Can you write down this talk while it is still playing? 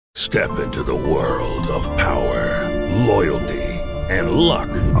Step into the world of power, loyalty, and luck.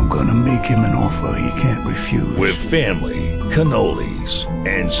 I'm gonna make him an offer he can't refuse. With family, cannolis,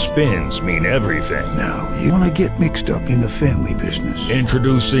 and spins mean everything. Now, you wanna get mixed up in the family business.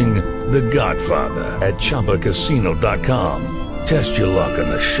 Introducing The Godfather at ChumbaCasino.com. Test your luck in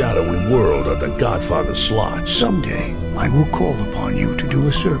the shadowy world of The Godfather slot. Someday, I will call upon you to do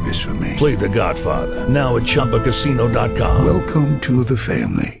a service for me. Play The Godfather now at ChumbaCasino.com. Welcome to the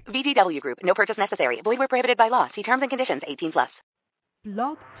family. VGW Group. No purchase necessary. Void where prohibited by law. See terms and conditions. 18+.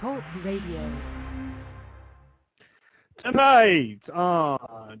 Blog Talk Radio. Tonight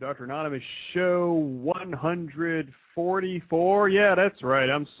on Dr. Anonymous Show 144. Yeah, that's right.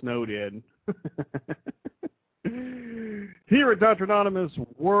 I'm snowed in. Here at Dr. Anonymous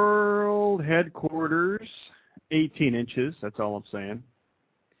World Headquarters, 18 inches. That's all I'm saying.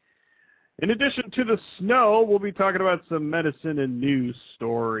 In addition to the snow, we'll be talking about some medicine and news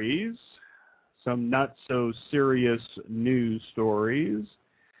stories, some not-so-serious news stories.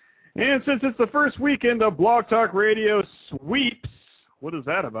 And since it's the first weekend of Blog Talk Radio Sweeps, what is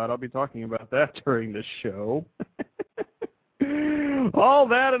that about? I'll be talking about that during the show. All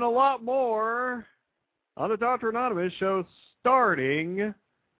that and a lot more on the Dr. Anonymous Show starting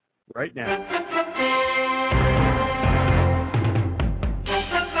right now.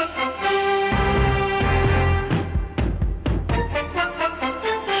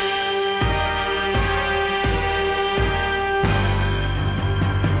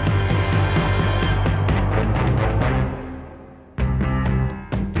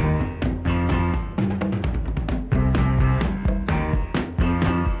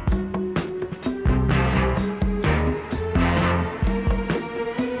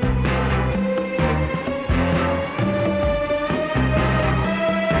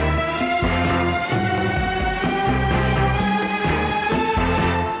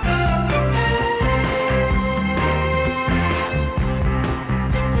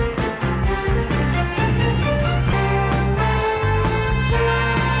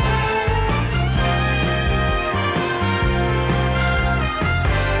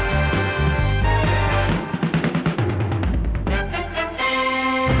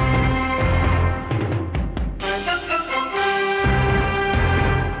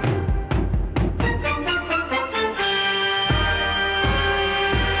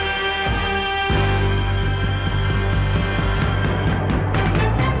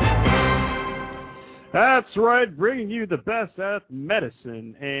 That's right, bringing you the best that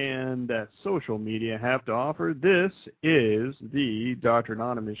medicine and that social media have to offer. This is the Dr.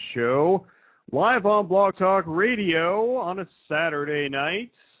 Anonymous Show, live on Blog Talk Radio on a Saturday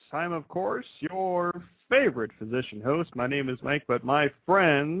night. I'm, of course, your favorite physician host. My name is Mike, but my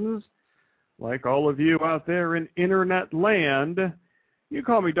friends, like all of you out there in internet land, you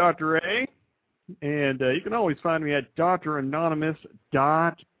call me Dr. A, and you can always find me at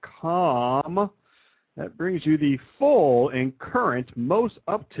dranonymous.com. That brings you the full and current, most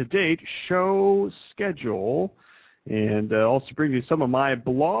up-to-date show schedule, and also brings you some of my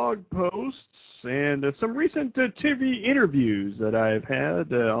blog posts and some recent TV interviews that I've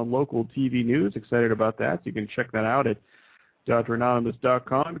had on local TV news. Excited about that. So you can check that out at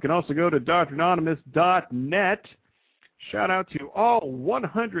dranonymous.com. You can also go to dranonymous.net. Shout out to all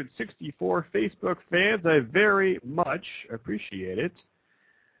 164 Facebook fans. I very much appreciate it.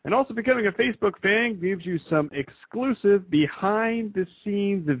 And also becoming a Facebook fan gives you some exclusive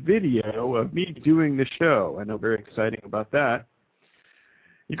behind-the-scenes video of me doing the show. I know, very exciting about that.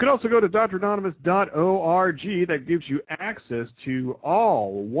 You can also go to dranonymous.org. That gives you access to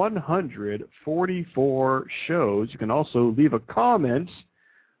all 144 shows. You can also leave a comment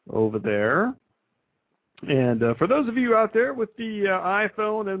over there. And for those of you out there with the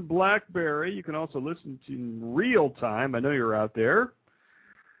iPhone and BlackBerry, you can also listen to in real time. I know you're out there.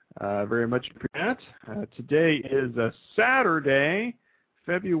 Very much appreciate that. Today is a Saturday,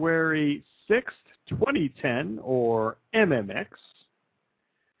 February 6th, 2010, or MMX.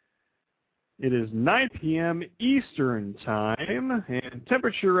 It is 9 p.m. Eastern Time, and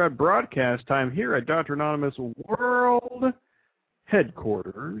temperature at broadcast time here at Dr. Anonymous World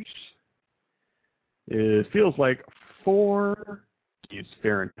Headquarters. It feels like 4 degrees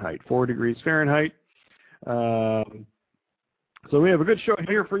Fahrenheit. 4 degrees Fahrenheit. So we have a good show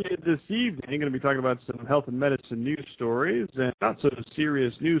here for you this evening. I'm going to be talking about some health and medicine news stories and not so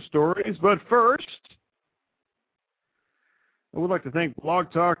serious news stories. But first, I would like to thank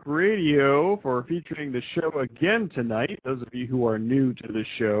Blog Talk Radio for featuring the show again tonight. Those of you who are new to the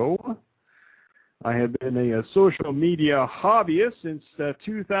show, I have been a social media hobbyist since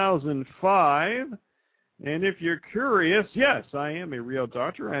 2005. And if you're curious, yes, I am a real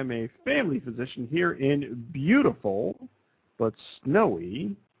doctor. I'm a family physician here in beautiful but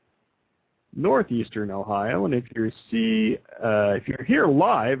snowy northeastern Ohio. And if you're here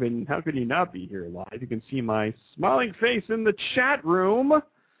live, and how could you not be here live? You can see my smiling face in the chat room.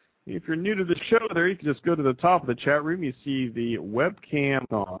 If you're new to the show there, you can just go to the top of the chat room. You see the webcam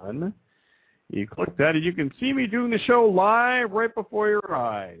on. You click that, and you can see me doing the show live right before your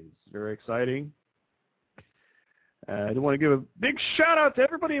eyes. Very exciting. I want to give a big shout-out to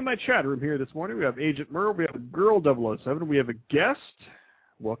everybody in my chat room here this morning. We have Agent Merle. We have Girl 007. We have a guest.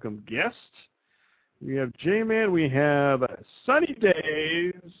 Welcome, guest. We have J-Man. We have Sunny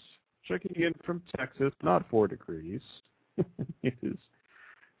Days checking in from Texas, not 4 degrees. It is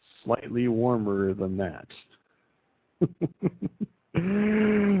slightly warmer than that.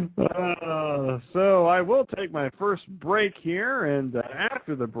 So I will take my first break here, and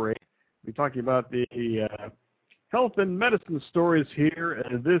after the break, we'll be talking about the health and medicine stories here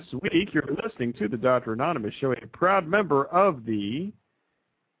this week. You're listening to the Dr. Anonymous Show, a proud member of the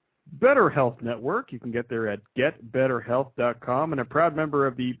Better Health Network. You can get there at getbetterhealth.com, and a proud member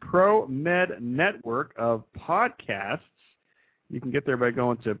of the ProMed Network of podcasts. You can get there by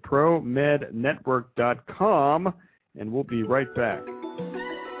going to promednetwork.com, and we'll be right back.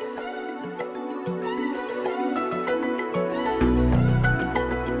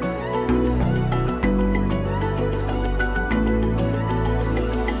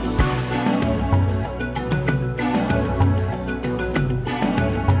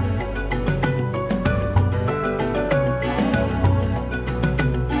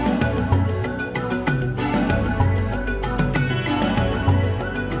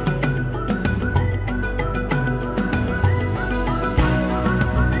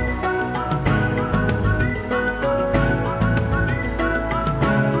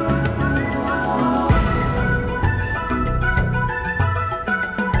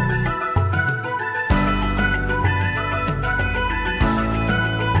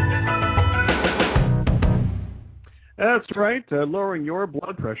 That's right, lowering your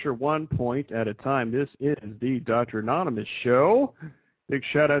blood pressure 1 point at a time. This is the Dr. Anonymous Show. Big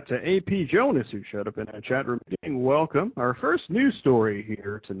shout-out to A.P. Jonas, who showed up in our chat room. Welcome. Our first news story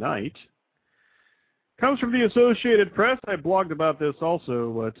here tonight comes from the Associated Press. I blogged about this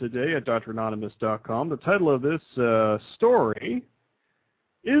also today at dranonymous.com. The title of this story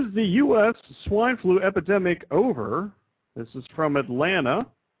is "The U.S. Swine Flu Epidemic Over?" This is from Atlanta.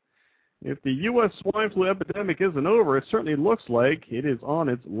 If the U.S. swine flu epidemic isn't over, it certainly looks like it is on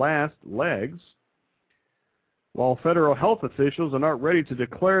its last legs. While federal health officials are not ready to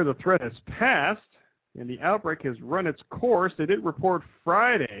declare the threat has passed and the outbreak has run its course, they did report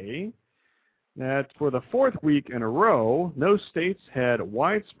Friday that for the 4th week in a row, no states had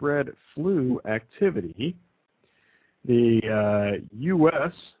widespread flu activity. The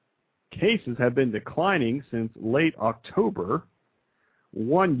U.S. cases have been declining since late October.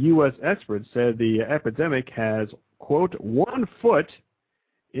 One U.S. expert said the epidemic has, quote, 1 foot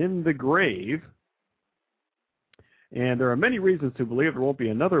in the grave. And there are many reasons to believe there won't be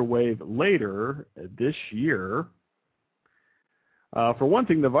another wave later this year. For one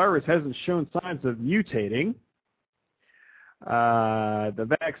thing, the virus hasn't shown signs of mutating. The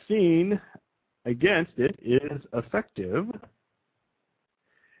vaccine against it is effective.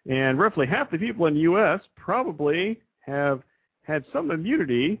 And roughly half the people in the U.S. probably have had some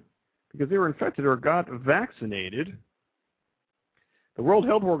immunity because they were infected or got vaccinated. The World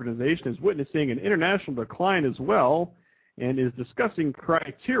Health Organization is witnessing an international decline as well and is discussing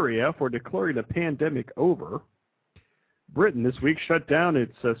criteria for declaring the pandemic over. Britain this week shut down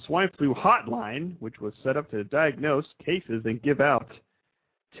its swine flu hotline, which was set up to diagnose cases and give out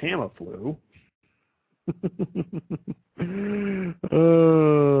Tamiflu.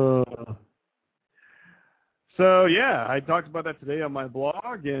 So, yeah, I talked about that today on my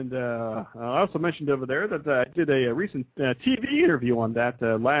blog, and I also mentioned over there that I did a recent TV interview on that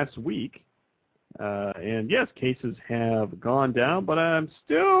last week. And, yes, cases have gone down, but I'm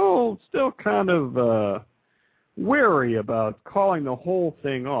still kind of wary about calling the whole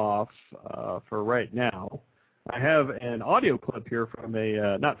thing off for right now. I have an audio clip here from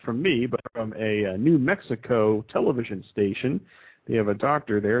not from me, but from a New Mexico television station. They have a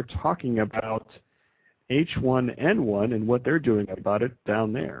doctor there talking about H1N1 and what they're doing about it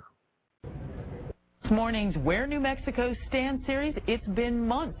down there. morning's Where New Mexico Stands series, it's been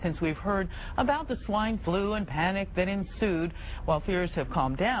months since we've heard about the swine flu and panic that ensued. While fears have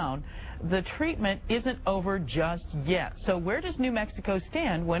calmed down, the treatment isn't over just yet. So where does New Mexico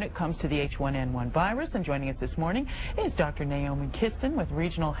stand when it comes to the H1N1 virus? And joining us this morning is Dr. Naomi Kiston, with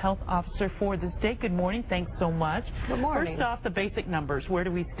Regional Health Officer for the state. Good morning. Thanks so much. Good morning. First off, the basic numbers. Where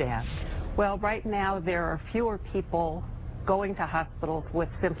do we stand? Well, right now there are fewer people going to hospitals with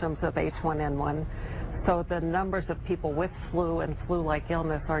symptoms of H1N1. So the numbers of people with flu and flu-like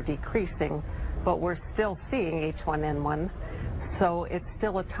illness are decreasing, but we're still seeing H1N1. So it's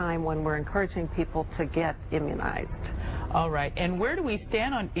still a time when we're encouraging people to get immunized. All right. And where do we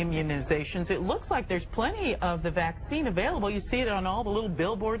stand on immunizations? It looks like there's plenty of the vaccine available. You see it on all the little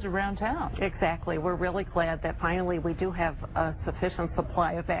billboards around town. Exactly. We're really glad that finally we do have a sufficient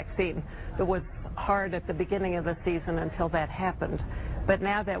supply of vaccine. It was hard at the beginning of the season until that happened. But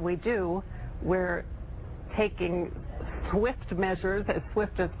now that we do, we're taking swift measures, as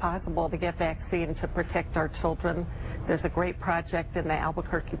swift as possible, to get vaccine to protect our children. There's a great project in the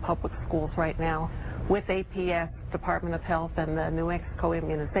Albuquerque Public Schools right now with APS, Department of Health, and the New Mexico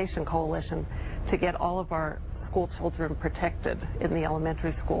Immunization Coalition to get all of our school children protected in the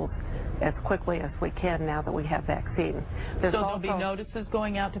elementary schools as quickly as we can now that we have vaccine. So there'll be notices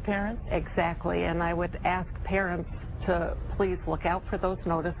going out to parents? Exactly, and I would ask parents to please look out for those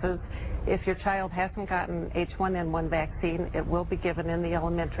notices. If your child hasn't gotten H1N1 vaccine, it will be given in the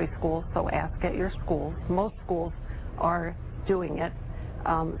elementary schools, so ask at your schools. Most schools are doing it.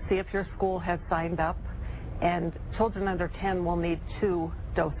 See if your school has signed up, and children under 10 will need 2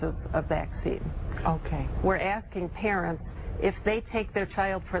 doses of vaccine. Okay. We're asking parents, if they take their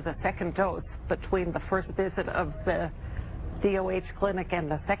child for the second dose between the first visit of the DOH clinic and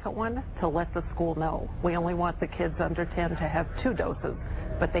the second one, to let the school know. We only want the kids under 10 to have 2 doses,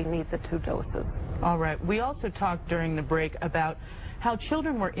 but they need the 2 doses. All right. We also talked during the break about how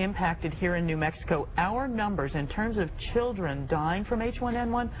children were impacted here in New Mexico. Our numbers in terms of children dying from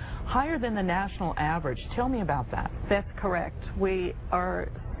H1N1 higher than the national average. Tell me about that. That's correct. We are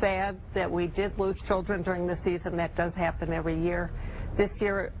sad that we did lose children during the season. That does happen every year. This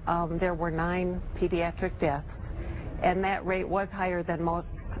year there were 9 pediatric deaths, and that rate was higher than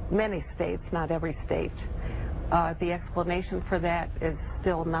many states, not every state. The explanation for that is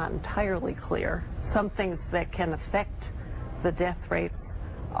still not entirely clear. Some things that can affect the death rates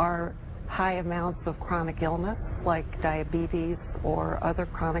are high amounts of chronic illness, like diabetes or other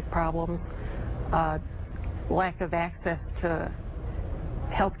chronic problems, lack of access to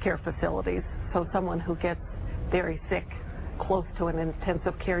healthcare facilities. So someone who gets very sick close to an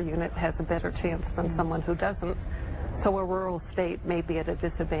intensive care unit has a better chance than someone who doesn't. So a rural state may be at a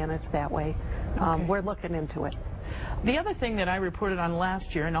disadvantage that way. Okay. We're looking into it. The other thing that I reported on last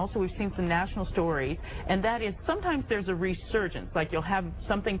year, and also we've seen some national stories, and that is sometimes there's a resurgence. Like you'll have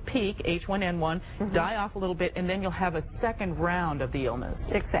something peak, H1N1, die off a little bit, and then you'll have a second round of the illness.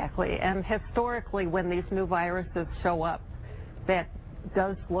 Exactly. And historically, when these new viruses show up, that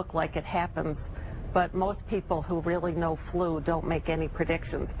does look like it happens. But most people who really know flu don't make any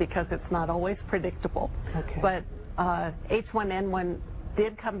predictions because it's not always predictable. Okay. But H1N1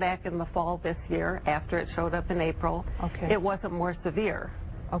 did come back in the fall this year after it showed up in April. Okay. It wasn't more severe.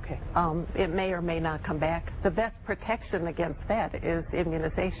 Okay. It may or may not come back. The best protection against that is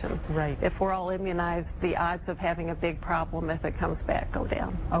immunization. Right. If we're all immunized, the odds of having a big problem if it comes back go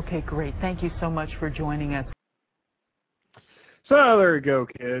down. Okay, great. Thank you so much for joining us. So there you go,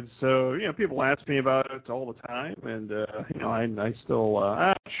 kids. So, people ask me about it all the time, and, I still,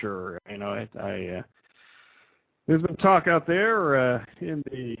 I'm sure, there's been talk out there in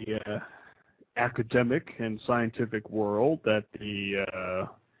the academic and scientific world that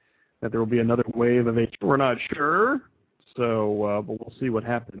that there will be another wave of H. We're not sure, so but we'll see what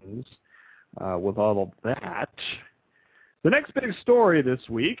happens with all of that. The next big story this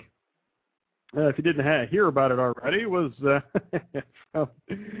week, if you didn't hear about it already, was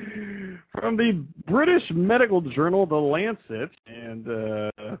from the British medical journal, The Lancet. And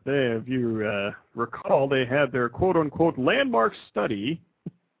if you recall, they had their quote-unquote landmark study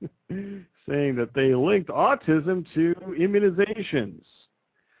saying that they linked autism to immunizations.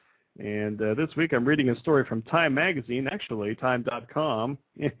 And this week I'm reading a story from Time Magazine, actually, Time.com,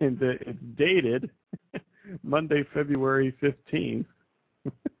 and it's dated Monday, February 15th.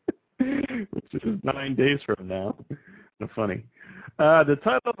 Which is 9 days from now. Funny. The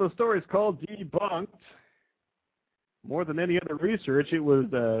title of the story is called Debunked. More than any other research, it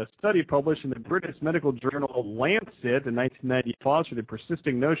was a study published in the British medical journal Lancet in 1990 fostered the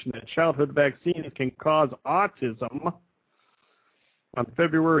persisting notion that childhood vaccines can cause autism. On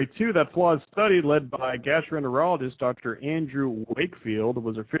February 2, that flawed study led by gastroenterologist Dr. Andrew Wakefield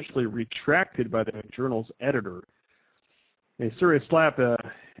was officially retracted by the journal's editor. A serious slap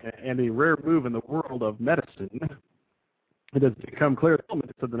and a rare move in the world of medicine. It has become clear that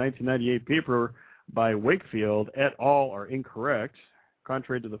elements of the 1998 paper by Wakefield et al. Are incorrect,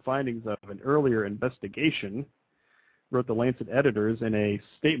 contrary to the findings of an earlier investigation, wrote the Lancet editors in a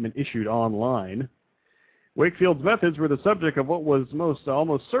statement issued online. Wakefield's methods were the subject of what was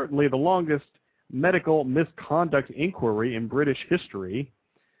almost certainly the longest medical misconduct inquiry in British history.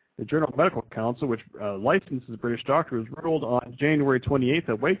 The Journal Medical Council, which licenses British doctors, ruled on January 28th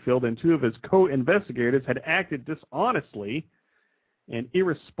that Wakefield and two of his co-investigators had acted dishonestly and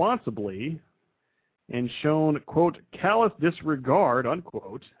irresponsibly and shown, quote, callous disregard,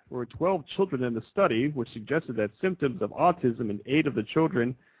 unquote, for 12 children in the study, which suggested that symptoms of autism in 8 of the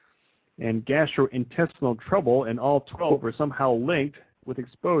children and gastrointestinal trouble in all 12 were somehow linked with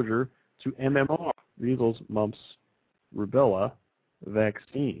exposure to MMR, measles, mumps, rubella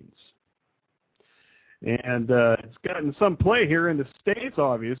vaccines. And it's gotten some play here in the States,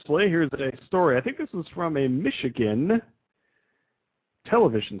 obviously. Here's a story. I think this is from a Michigan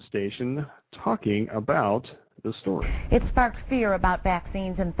television station talking about the story. It sparked fear about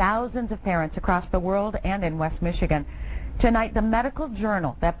vaccines in thousands of parents across the world and in West Michigan. Tonight, the medical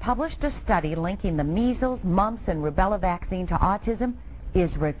journal that published a study linking the measles, mumps, and rubella vaccine to autism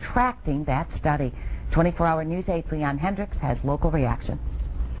is retracting that study. 24-hour News 8's Leon Hendricks has local reaction.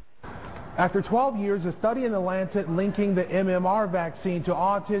 After 12 years, a study in The Lancet linking the MMR vaccine to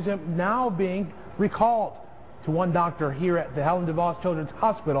autism now being recalled. To one doctor here at the Helen DeVos Children's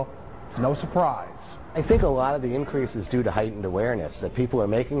Hospital, it's no surprise. I think a lot of the increase is due to heightened awareness, that people are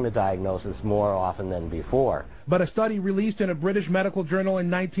making the diagnosis more often than before. But a study released in a British medical journal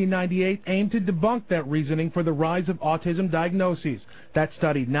in 1998 aimed to debunk that reasoning for the rise of autism diagnoses. That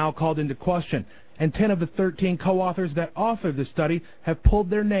study now called into question, and 10 of the 13 co-authors that authored the study have pulled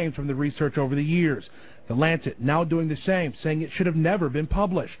their names from the research over the years. The Lancet now doing the same, saying it should have never been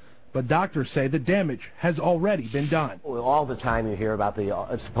published. But doctors say the damage has already been done. All the time you hear about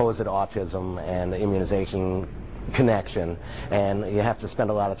the supposed autism and the immunization connection, and you have to spend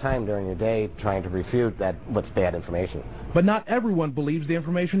a lot of time during your day trying to refute what's bad information. But not everyone believes the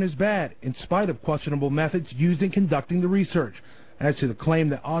information is bad, in spite of questionable methods used in conducting the research. As to the claim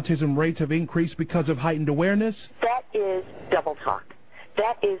that autism rates have increased because of heightened awareness, that is double talk.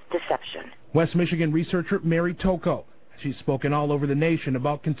 That is deception. West Michigan researcher Mary Tocco. She's spoken all over the nation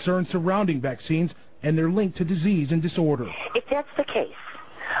about concerns surrounding vaccines and their link to disease and disorder. If that's the case,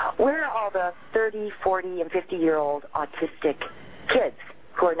 where are all the 30, 40, and 50-year-old autistic kids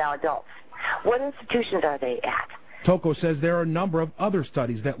who are now adults? What institutions are they at? Tocco says there are a number of other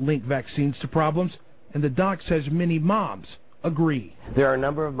studies that link vaccines to problems, and the doc says many moms agree. There are a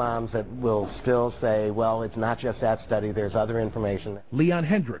number of moms that will still say, well, it's not just that study, there's other information. Leon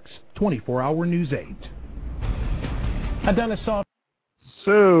Hendricks, 24-hour News 8.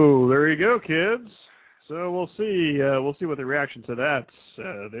 So there you go, kids. So we'll see what the reaction to that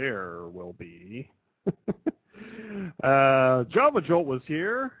there will be. Java Jolt was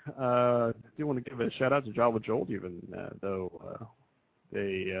here. I do want to give a shout out to Java Jolt, even though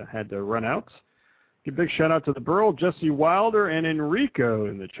they had to run out. Give a big shout out to the Burl, Jesse Wilder, and Enrico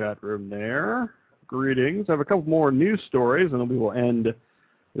in the chat room there. Greetings. I have a couple more news stories, and then we will end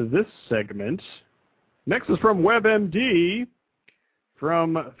this segment. Next is from WebMD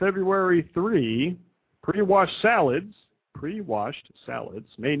from February 3. Pre-washed salads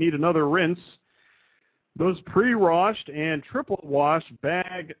may need another rinse. Those pre-washed and triple-washed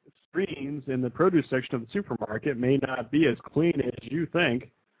bag screens in the produce section of the supermarket may not be as clean as you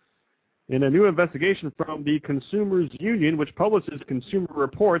think. In a new investigation from the Consumers Union, which publishes consumer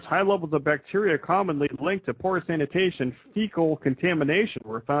reports, high levels of bacteria commonly linked to poor sanitation, fecal contamination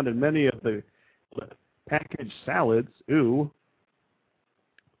were found in many of the packaged salads. Ooh.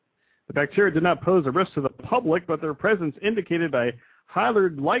 The bacteria did not pose a risk to the public, but their presence indicated a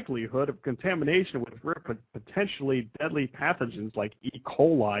higher likelihood of contamination with potentially deadly pathogens like E.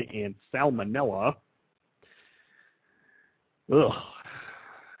 coli and Salmonella. Ugh.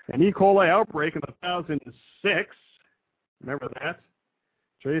 An E. coli outbreak in 2006, remember that?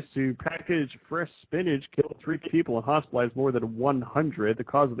 Traced to packaged fresh spinach killed 3 people and hospitalized more than 100. The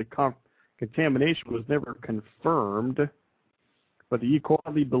cause of the contamination was never confirmed, but the E.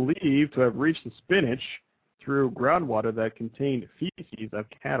 coli believed to have reached the spinach through groundwater that contained feces of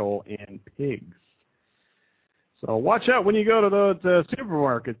cattle and pigs. So watch out when you go to the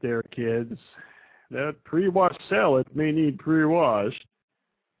supermarket there, kids. That pre-washed salad may need pre-washed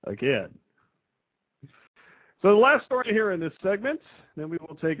again. So the last story here in this segment, then we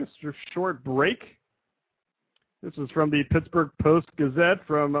will take a short break. This is from the Pittsburgh Post-Gazette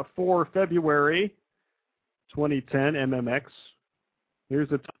from 4 February 2010, MMX. Here's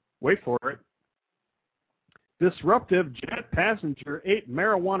the wait for it. Disruptive jet passenger ate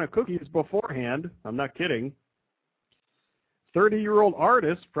marijuana cookies beforehand. I'm not kidding. 30-year-old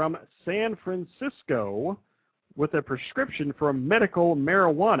artist from San Francisco with a prescription for medical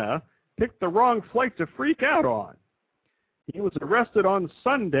marijuana picked the wrong flight to freak out on. He was arrested on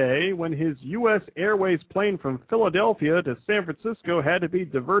Sunday when his U.S. Airways plane from Philadelphia to San Francisco had to be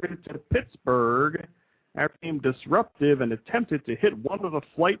diverted to Pittsburgh after he became disruptive and attempted to hit one of the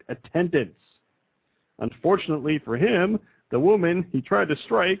flight attendants. Unfortunately for him, the woman he tried to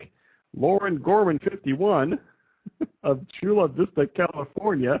strike, Lauren Gorman, 51, of Chula Vista,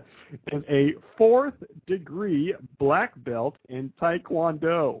 California, is a 4th-degree black belt in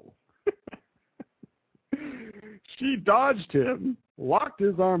Taekwondo. She dodged him, locked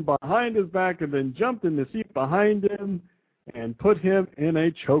his arm behind his back, and then jumped in the seat behind him and put him in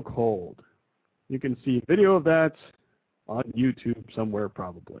a chokehold. You can see video of that on YouTube somewhere,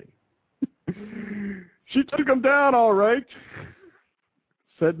 probably. She took him down, all right,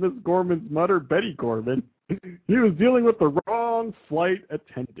 said Miss Gorman's mother, Betty Gorman. He was dealing with the wrong flight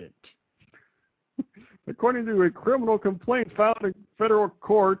attendant. According to a criminal complaint filed in federal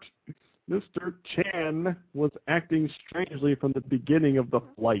court, Mr. Chan was acting strangely from the beginning of the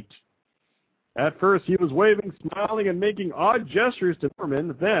flight. At first, he was waving, smiling, and making odd gestures to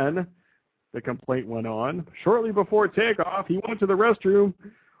Gorman. Then, the complaint went on, shortly before takeoff, he went to the restroom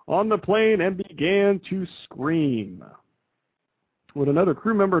on the plane and began to scream. When another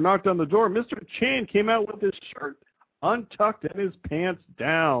crew member knocked on the door, Mr. Chan came out with his shirt untucked and his pants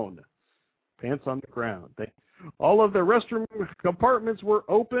down. Pants on the ground. All of the restroom compartments were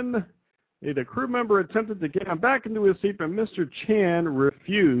open. The crew member attempted to get him back into his seat, but Mr. Chan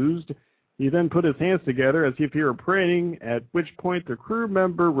refused. He then put his hands together as if he were praying, at which point the crew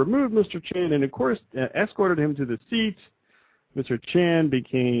member removed Mr. Chan and, of course, escorted him to the seat. Mr. Chan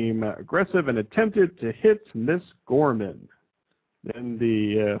became aggressive and attempted to hit Miss Gorman. Then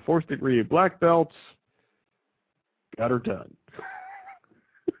the 4th-degree black belt got her done.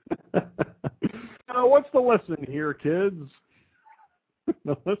 Now, what's the lesson here, kids?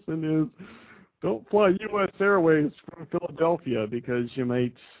 The lesson is don't fly U.S. Airways from Philadelphia because you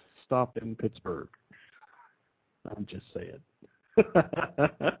might stop in Pittsburgh. I'm just saying.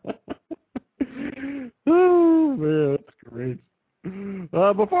 Oh, man, that's great.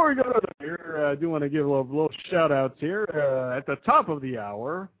 Before we go to here, I do want to give a little shout-outs here at the top of the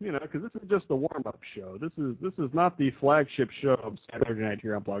hour, because this is just the warm-up show. This is not the flagship show of Saturday night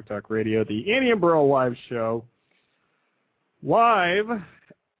here on Blog Talk Radio, the Annie and Burl Live show. Live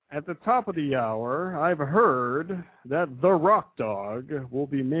at the top of the hour, I've heard that The Rock Dog will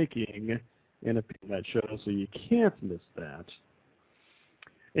be making an appearance on that show, so you can't miss that.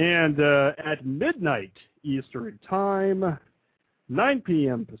 And at midnight Eastern Time, 9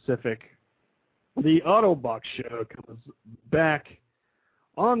 p.m. Pacific, the Autobox show comes back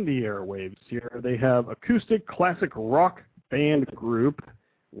on the airwaves here. They have acoustic classic rock band group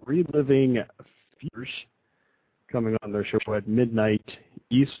Reliving Fears coming on their show at midnight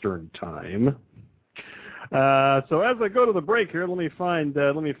Eastern Time. So as I go to the break here, let me find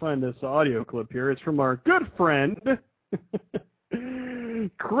this audio clip here. It's from our good friend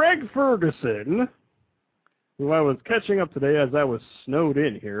Craig Ferguson, who I was catching up today as I was snowed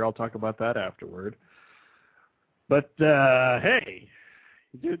in here. I'll talk about that afterward. But hey,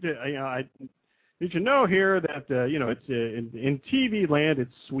 did you know here that it's in TV land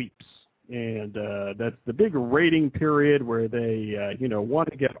it's sweeps, and that's the big rating period where they want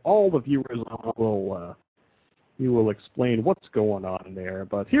to get all the viewers on. You will explain what's going on there.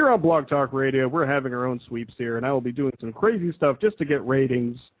 But here on Blog Talk Radio, we're having our own sweeps here, and I will be doing some crazy stuff just to get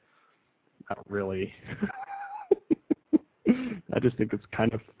ratings. Not really. I just think it's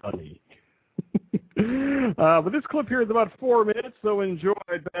kind of funny. But this clip here is about 4 minutes, so enjoy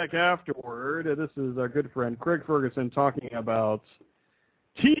it back afterward. This is our good friend Craig Ferguson talking about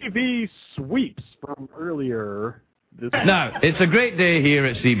TV sweeps from earlier this week. Now, it's a great day here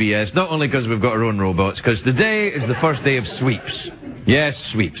at CBS, not only because we've got our own robots, because today is the first day of sweeps. Yes,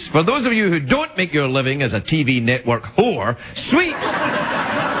 sweeps. For those of you who don't make your living as a TV network whore, sweeps!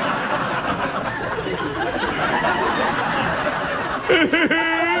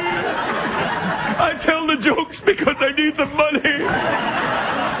 I tell the jokes because I need the money.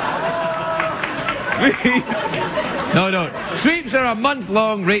 Please. No. Sweeps are a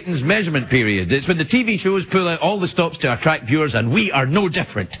month-long ratings measurement period. It's when the TV shows pull out all the stops to attract viewers, and we are no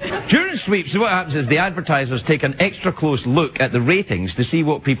different. During sweeps, what happens is the advertisers take an extra close look at the ratings to see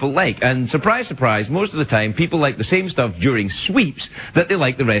what people like. And surprise, surprise, most of the time, people like the same stuff during sweeps that they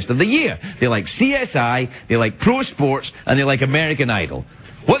like the rest of the year. They like CSI, they like Pro Sports, and they like American Idol.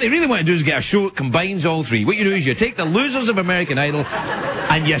 What they really want to do is get a show that combines all three. What you do is you take the losers of American Idol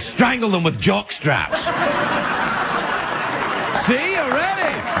and you strangle them with jock straps. See,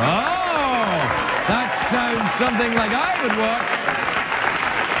 already? Oh, that sounds something like I would want.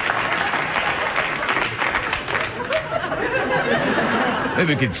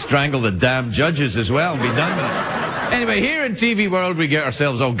 Maybe we could strangle the damn judges as well and be done with it. Anyway, here in TV World, we get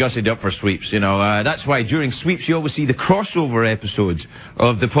ourselves all gussied up for sweeps, you know. That's why during sweeps you always see the crossover episodes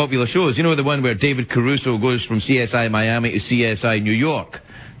of the popular shows. You know, the one where David Caruso goes from CSI Miami to CSI New York.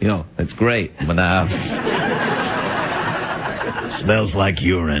 You know, it's great. When smells like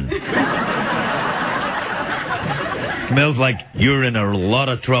urine. Smells like you're in a lot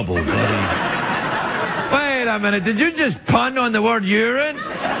of trouble, buddy. Wait a minute, did you just pun on the word urine?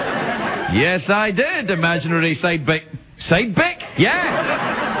 Yes, I did. Imaginary sidekick. Sidekick?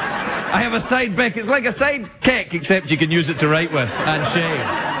 Yeah. I have a sidekick. It's like a sidekick, except you can use it to write with and shave.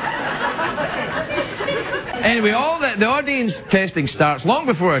 Anyway, the audience testing starts long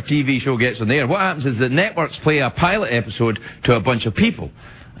before a TV show gets on the air. What happens is the networks play a pilot episode to a bunch of people.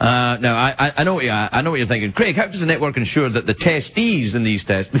 Now, I know what you're thinking. Craig, how does the network ensure that the testees in these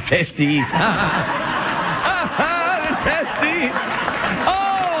tests... The testes... the testes...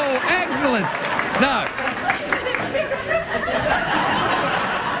 Now,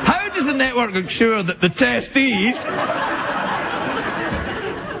 how does the network ensure that the testees...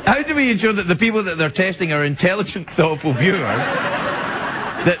 How do we ensure that the people that they're testing are intelligent, thoughtful viewers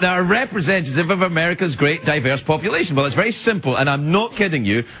that are representative of America's great diverse population? Well, it's very simple, and I'm not kidding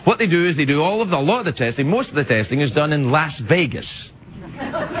you. What they do is they do a lot of the testing. Most of the testing is done in Las Vegas.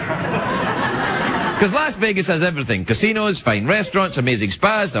 Because Las Vegas has everything. Casinos, fine restaurants, amazing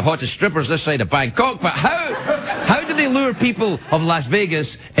spas, the hottest strippers this side of Bangkok. But how do they lure people of Las Vegas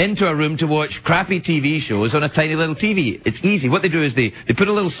into a room to watch crappy TV shows on a tiny little TV? It's easy. What they do is they put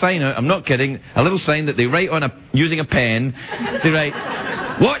a little sign out, I'm not kidding, a little sign that they write on using a pen. They write,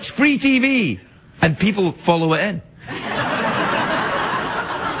 "Watch free TV," and people follow it in.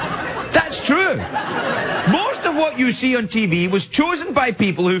 That's true. Most of what you see on TV was chosen by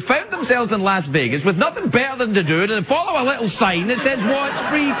people who found themselves in Las Vegas with nothing better than to do than follow a little sign that says "Watch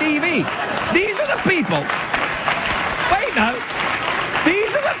free TV." These are the people. Wait now.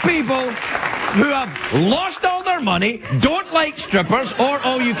 These are the people who have lost all their money, don't like strippers or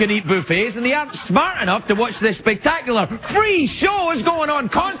all-you-can-eat buffets, and they aren't smart enough to watch this spectacular free shows going on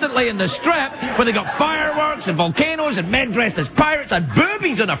constantly in the Strip, where they got fireworks and volcanoes and men dressed as pirates and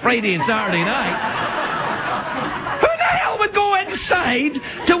boobies on a Friday and Saturday night. Who the hell would go inside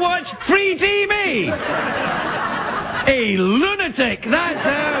to watch free TV? A lunatic, that's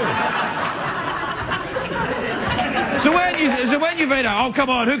who. So when you find out, oh, come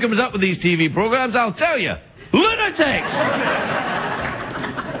on, who comes up with these TV programs? I'll tell you. Lunatics!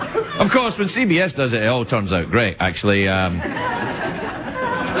 Of course, when CBS does it, it all turns out great, actually.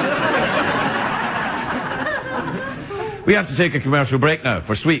 We have to take a commercial break now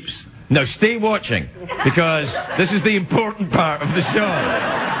for sweeps. Now, stay watching, because this is the important part of the show.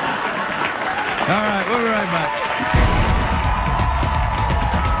 All right, we'll be right back.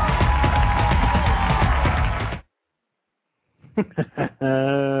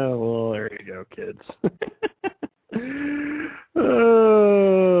 Well, there you go, kids.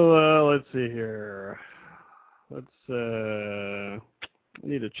 Well, let's see here. I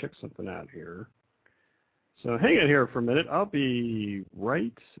need to check something out here. So hang on here for a minute. I'll be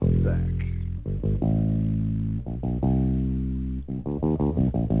right back.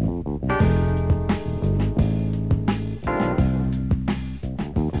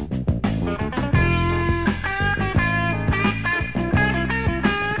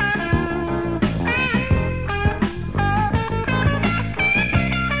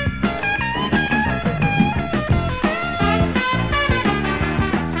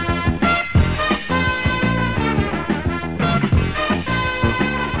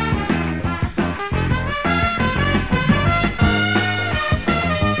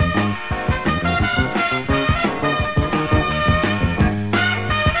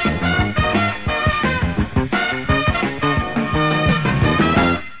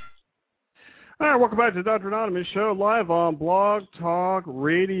 back to Dr. Anonymous Show live on Blog Talk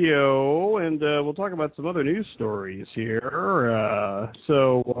Radio, and we'll talk about some other news stories here. Are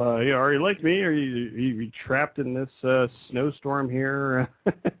you like me? Are you trapped in this snowstorm here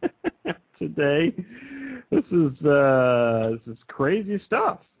today? This is crazy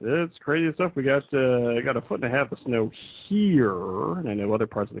stuff. It's crazy stuff. We got a foot and a half of snow here, and I know other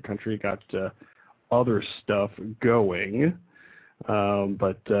parts of the country got other stuff going.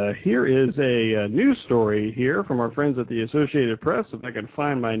 But here is a news story here from our friends at the Associated Press. If I can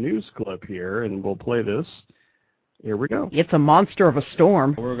find my news clip here, and we'll play this. Here we go. It's a monster of a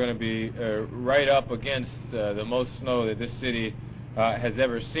storm. We're going to be right up against the most snow that this city has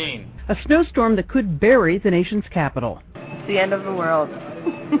ever seen. A snowstorm that could bury the nation's capital. It's the end of the world.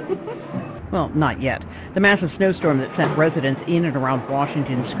 Well, not yet. The massive snowstorm that sent residents in and around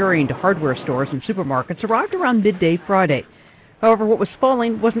Washington scurrying to hardware stores and supermarkets arrived around midday Friday. However, what was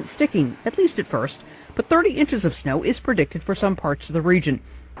falling wasn't sticking, at least at first, but 30 inches of snow is predicted for some parts of the region,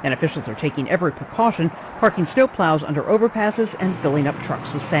 and officials are taking every precaution, parking snowplows under overpasses and filling up trucks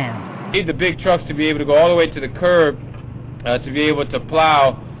with sand. We need the big trucks to be able to go all the way to the curb to be able to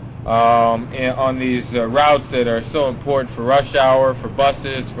plow on these routes that are so important for rush hour, for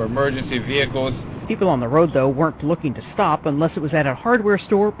buses, for emergency vehicles. People on the road, though, weren't looking to stop unless it was at a hardware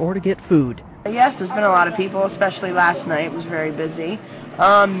store or to get food. Yes, there's been a lot of people, especially last night. It was very busy.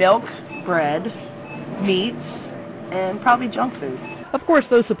 Milk, bread, meats, and probably junk food. Of course,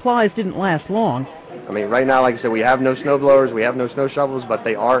 those supplies didn't last long. I mean, right now, like I said, we have no snow blowers, we have no snow shovels, but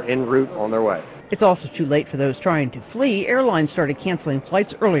they are en route on their way. It's also too late for those trying to flee. Airlines started canceling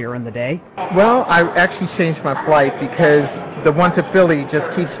flights earlier in the day. Well, I actually changed my flight because the one to Philly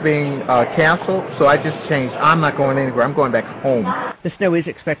just keeps being canceled, so I just changed. I'm not going anywhere. I'm going back home. The snow is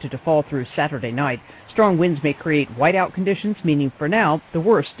expected to fall through Saturday night. Strong winds may create whiteout conditions, meaning for now, the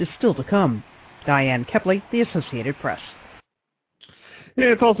worst is still to come. Diane Kepley, The Associated Press. Yeah,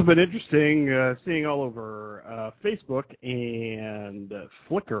 it's also been interesting seeing all over Facebook and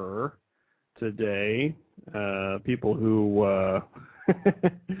Flickr today, people who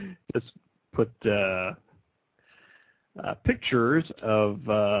just put pictures of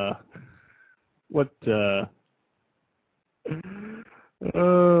what,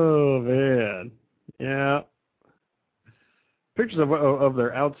 oh man, yeah, pictures of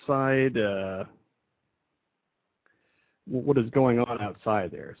their outside, what is going on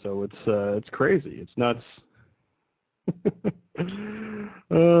outside there. So it's crazy. It's nuts.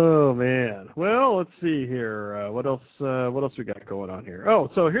 Oh man. Well, let's see here. What else we got going on here? Oh,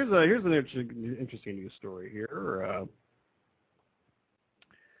 so here's an interesting news story here.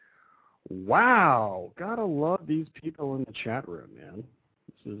 Wow, gotta love these people in the chat room, man.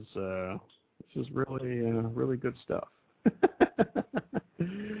 This is really good stuff.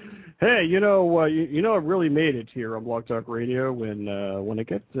 Hey, you know, I really made it here on Blog Talk Radio when I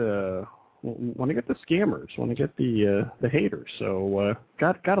get the scammers, when I get the haters. So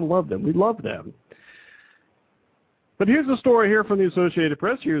gotta love them. We love them. But here's a story here from the Associated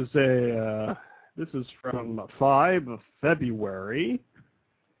Press. Here's this is from 5 of February.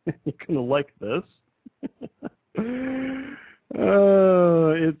 You're gonna like this.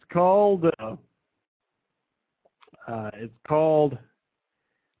 It's called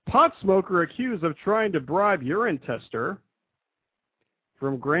Pot Smoker Accused of Trying to Bribe Urine Tester.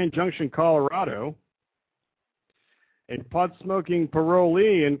 From Grand Junction, Colorado. A pot-smoking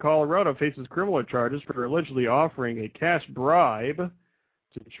parolee in Colorado faces criminal charges for allegedly offering a cash bribe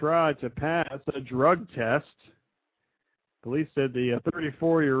to try to pass a drug test. Police said the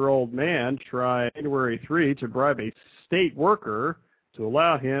 34-year-old man tried January 3 to bribe a state worker to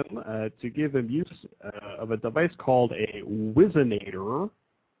allow him to give him use of a device called a Whizzinator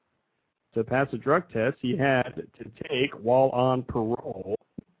to pass a drug test he had to take while on parole.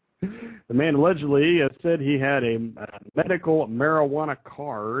 The man allegedly said he had a medical marijuana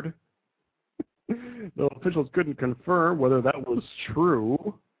card, though officials couldn't confirm whether that was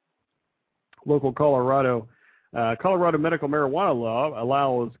true. Local Colorado medical marijuana law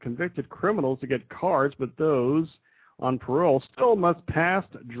allows convicted criminals to get cards, but those on parole still must pass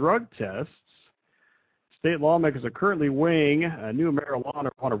drug tests. State lawmakers are currently weighing new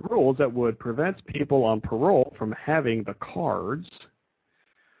marijuana rules that would prevent people on parole from having the cards.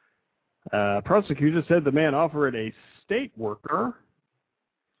 Prosecutors said the man offered a state worker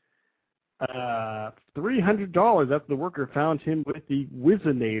 $300 after the worker found him with the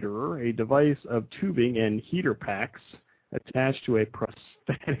Whizzinator, a device of tubing and heater packs attached to a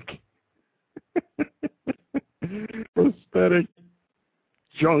prosthetic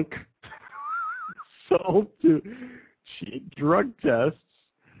junk sold to cheat drug tests.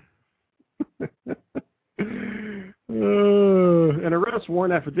 An arrest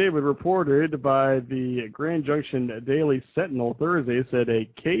warrant affidavit reported by the Grand Junction Daily Sentinel Thursday said a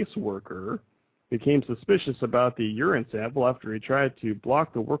caseworker became suspicious about the urine sample after he tried to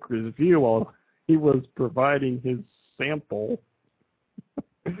block the worker's view while he was providing his sample.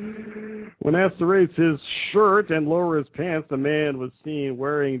 When asked to raise his shirt and lower his pants, the man was seen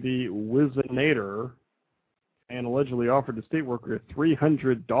wearing the Wizinator and allegedly offered the state worker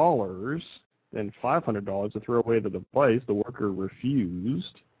 $300 and $500 to throw away the device. The worker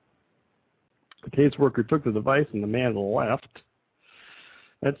refused. The caseworker took the device and the man left.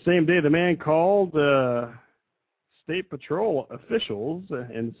 That same day, the man called State Patrol officials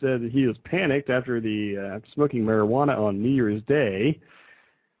and said that he was panicked after the smoking marijuana on New Year's Day,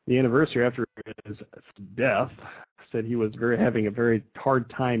 the anniversary after his death. Said he was having a very hard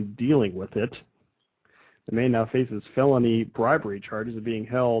time dealing with it. The man now faces felony bribery charges of being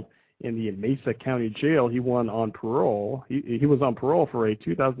held in the Mesa County Jail. He won on parole. He was on parole for a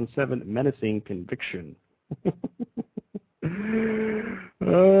 2007 menacing conviction.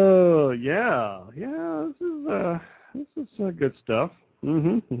 Oh yeah. This is good stuff.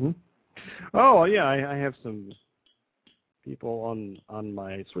 Oh yeah, I have some people on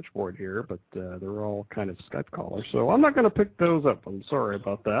my switchboard here, but they're all kind of Skype callers, so I'm not going to pick those up. I'm sorry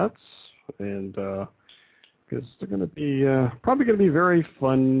about that, and because they're going to be probably going to be very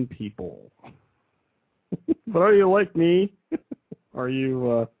fun people. But are you like me? Are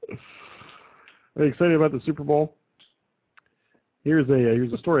you excited about the Super Bowl? Here's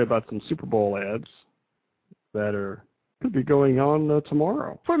a story about some Super Bowl ads that could be going on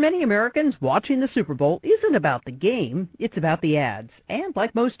tomorrow. For many Americans, watching the Super Bowl isn't about the game, it's about the ads. And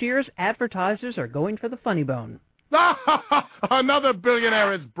like most years, advertisers are going for the funny bone. Another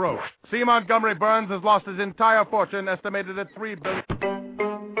billionaire is broke. C. Montgomery Burns has lost his entire fortune, estimated at $3 billion.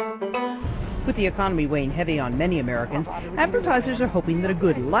 With the economy weighing heavy on many Americans, advertisers are hoping that a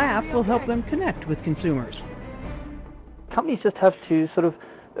good laugh will help them connect with consumers. Companies just have to sort of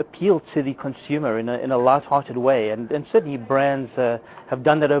appeal to the consumer in a light-hearted way, and certainly brands have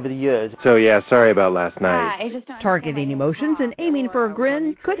done that over the years. So yeah, sorry about last night. Targeting emotions and aiming for a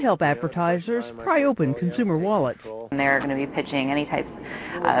grin could help advertisers pry open consumer wallets. They're going to be pitching any types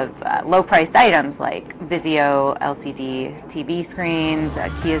of low-priced items like Vizio LCD TV screens.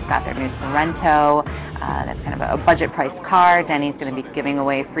 Kia's got their new Sorrento. That's kind of a budget-priced car. Denny's going to be giving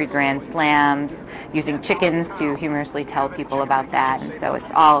away free Grand Slams, using chickens to humorously tell people about that. And so it's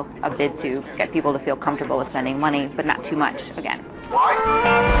all a bid to get people to feel comfortable with spending money, but not too much, again.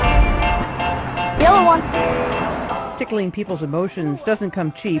 Yellow one. Tickling people's emotions doesn't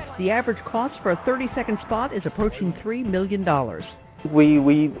come cheap. The average cost for a 30-second spot is approaching $3 million. We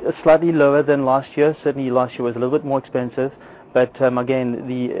are slightly lower than last year. Certainly last year was a little bit more expensive. But again,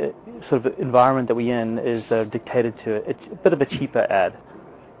 the sort of environment that we're in is dictated to it. It's a bit of a cheaper ad.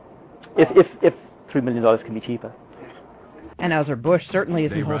 If $3 million can be cheaper. Anheuser-Busch certainly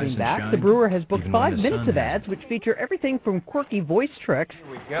isn't holding back. The brewer has booked 5 minutes of ads which feature everything from quirky voice tricks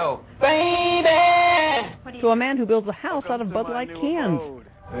Here we go. baby, to a man who builds a house out of Bud Light cans.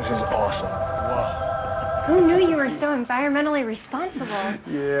 This is awesome. Wow. Who knew you were so environmentally responsible?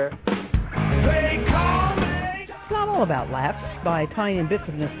 Yeah. It's not all about laughs. By tying in bits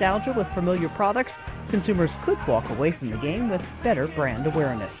of nostalgia with familiar products, consumers could walk away from the game with better brand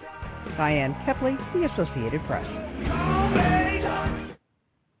awareness. Diane Kepley, The Associated Press.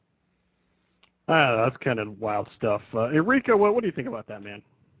 That's kind of wild stuff. Enrico, what do you think about that, man?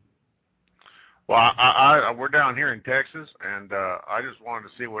 Well, we're down here in Texas, and I just wanted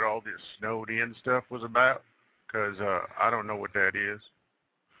to see what all this snowed-in stuff was about, because I don't know what that is.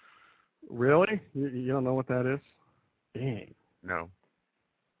 Really? You don't know what that is? Dang. No.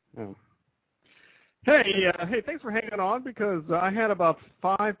 Oh. Hey, thanks for hanging on, because I had about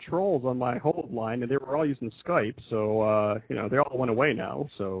 5 trolls on my hold line, and they were all using Skype, so, they all went away now,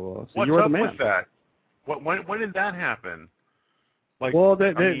 so you're the man. What's up with that? When did that happen? Like, well,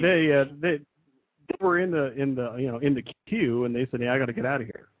 they were in the queue, and they said, "Yeah, I got to get out of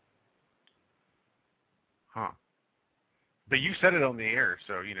here." Huh. But you said it on the air,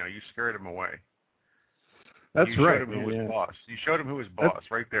 so, you scared them away. That's right. You showed him who was boss. You showed him who was boss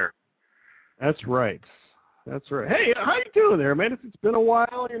right there. That's right. Hey, how you doing there, man? It's been a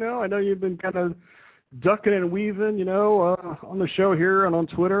while, I know you've been kind of ducking and weaving, on the show here and on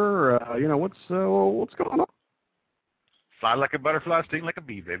Twitter. What's going on? Fly like a butterfly, sting like a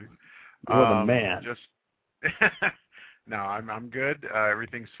bee, baby. You're the man. No, I'm good.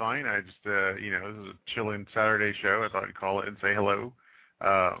 Everything's fine. I just, this is a chilling Saturday show. I thought I'd call it and say hello.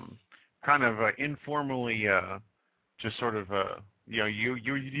 Kind of informally, just sort of,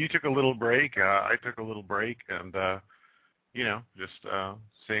 you took a little break. I took a little break, and just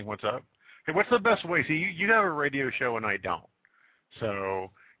seeing what's up. Hey, what's the best way? See, you have a radio show and I don't.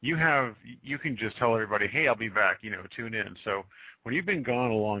 So you can just tell everybody, hey, I'll be back, tune in. So when you've been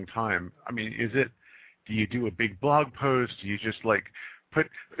gone a long time, I mean, do you do a big blog post? Do you just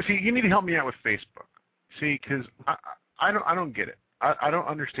see, you need to help me out with Facebook. See, because I don't get it. I don't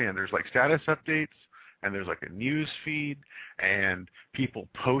understand. There's status updates and there's a news feed and people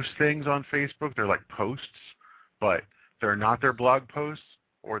post things on Facebook. They're like posts, but they're not their blog posts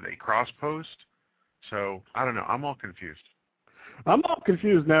or they cross post. So I don't know. I'm all confused. I'm all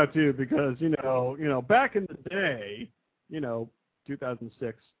confused now too because back in the day,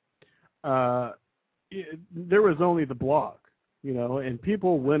 2006, there was only the blog, and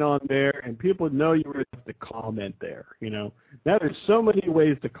people went on there and people know you were to comment there. Now there's so many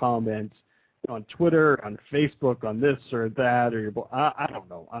ways to comment on Twitter, on Facebook, on this or that, or your blog. I don't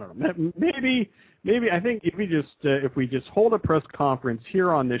know. Maybe I think if we just hold a press conference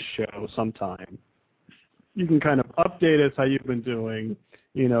here on this show sometime, you can kind of update us how you've been doing,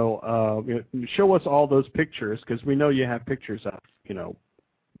 show us all those pictures because we know you have pictures of,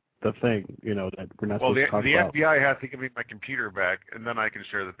 the thing, that we're not supposed to talk about. The FBI has to give me my computer back, and then I can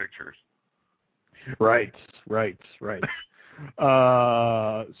share the pictures. Right. So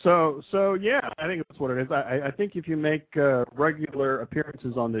yeah, I think that's what it is. I think if you make regular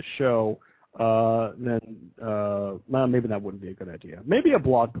appearances on this show, then maybe that wouldn't be a good idea. Maybe a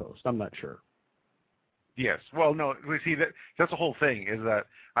blog post. I'm not sure. Yes. Well, no. We see that's the whole thing is that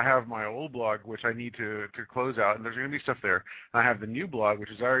I have my old blog, which I need to close out, and there's going to be stuff there. And I have the new blog, which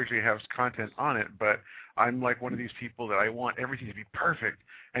actually has content on it, but I'm like one of these people that I want everything to be perfect,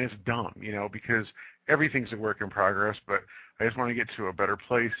 and it's dumb, because everything's a work in progress, but I just want to get to a better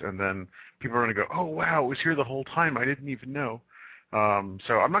place, and then people are going to go, oh, wow, it was here the whole time. I didn't even know.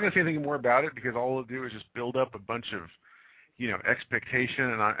 So I'm not going to say anything more about it because all it'll do is just build up a bunch of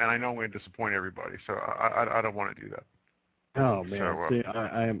expectation, and I know I'm going to disappoint everybody, so I don't want to do that. Oh man, so, see,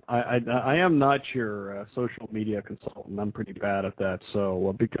 I am not your social media consultant. I'm pretty bad at that.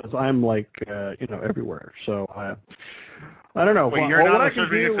 So because I'm everywhere. So I don't know. Wait, you're not a social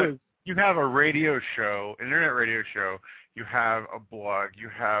media. You have a radio show, an internet radio show. You have a blog. You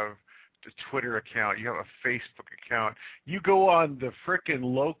have a Twitter account. You have a Facebook account. You go on the frickin'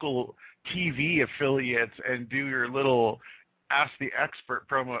 local TV affiliates and do your little Ask the Expert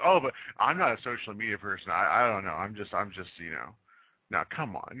promo. Oh, but I'm not a social media person. I don't know. I'm just Now,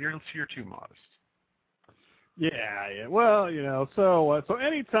 come on. You're too modest. Yeah. Well, so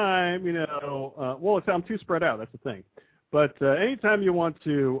anytime, I'm too spread out. That's the thing. But anytime you want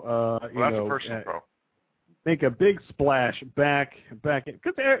to, that's a personal problem. Make a big splash back in,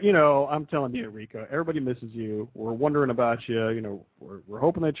 because I'm telling you, Rico, everybody misses you. We're wondering about you. We're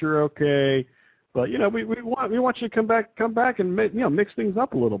hoping that you're okay. But we want you to come back and mix things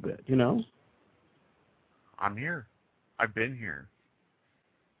up a little bit. I'm here. I've been here.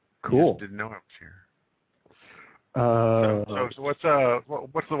 Cool. I just didn't know I was here. So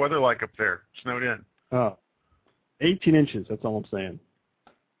what's the weather like up there? Snowed in. 18 inches. That's all I'm saying.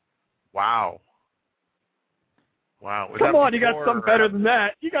 Wow. Come on, you got something better than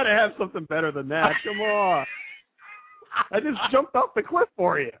that. You got to have something better than that. Come on. I just jumped off the cliff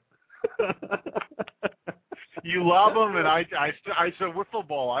for you. You lob them, and I said wiffle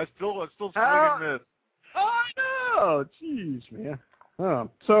ball. I still swing and miss. Oh no! Jeez, man.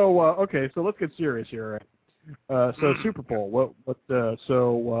 Okay, so let's get serious here, right? So Super Bowl. We'll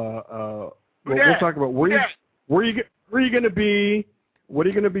talk about where you going to be, what are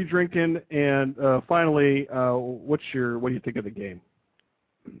you going to be drinking, and finally, what do you think of the game?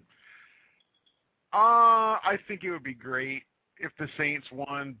 I think it would be great if the Saints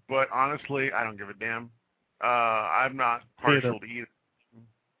won, but honestly, I don't give a damn. I'm not partial to either.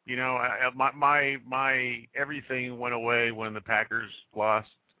 My everything went away when the Packers lost,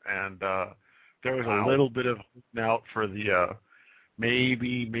 and there was a little bit of out for the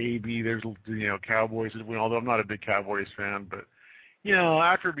maybe there's Cowboys would win. Although I'm not a big Cowboys fan, but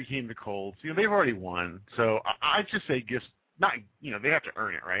after it became the Colts, they've already won. So I just say they have to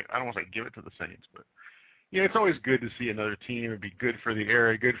earn it, right? I don't want to say give it to the Saints, but. It's always good to see another team. It'd be good for the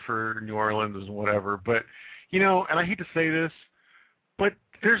area, good for New Orleans and whatever. But, and I hate to say this, but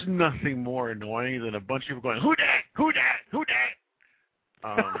there's nothing more annoying than a bunch of people going, who dat? Who dat? Who dat?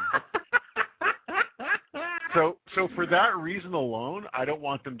 So for that reason alone, I don't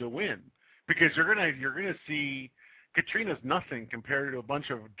want them to win because you're gonna see Katrina's nothing compared to a bunch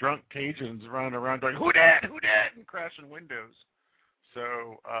of drunk Cajuns running around going, who dat? Who dat? And crashing windows.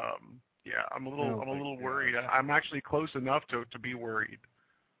 So, yeah, I'm a little worried. I'm actually close enough to be worried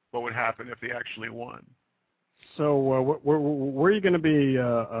what would happen if they actually won. So where are you going to be?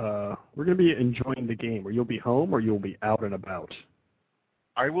 We're going to be enjoying the game. Or you'll be home, or you'll be out and about.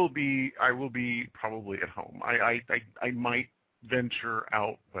 I will be probably at home. I might venture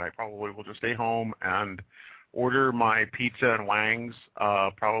out, but I probably will just stay home and order my pizza and wangs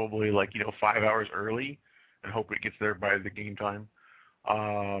probably 5 hours early, and hope it gets there by the game time.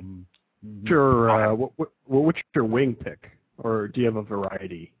 Sure. What's your wing pick, or do you have a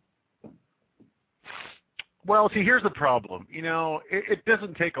variety? Well, see, here's the problem. It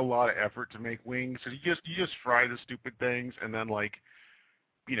doesn't take a lot of effort to make wings. So you just fry the stupid things and then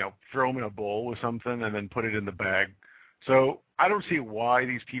throw them in a bowl with something and then put it in the bag. So I don't see why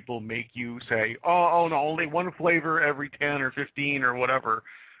these people make you say, oh no, only one flavor every 10 or 15 or whatever.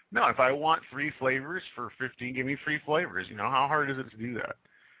 No, if I want 3 flavors for 15, give me 3 flavors. How hard is it to do that?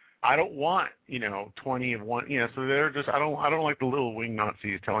 I don't want 20 of one. So they're just I don't like the little wing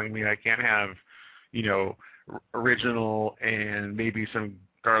Nazis telling me I can't have original and maybe some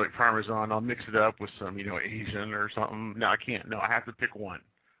garlic parmesan. I'll mix it up with some Asian or something. No, I can't. No, I have to pick 1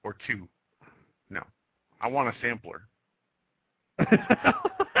 or 2. No, I want a sampler.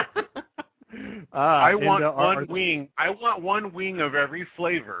 I want one wing. I want one wing of every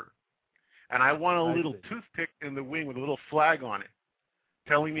flavor, and I want a little toothpick in the wing with a little flag on it,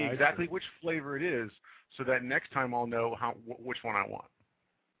 telling me exactly which flavor it is, so that next time I'll know which one I want.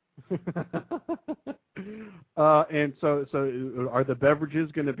 And so are the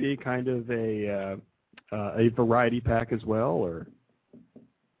beverages going to be kind of a variety pack as well, or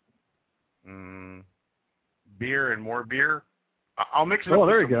beer and more beer? I'll mix it up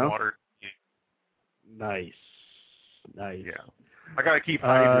with some water. Nice. Yeah, I got to keep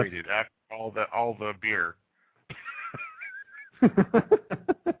hydrated after all the beer.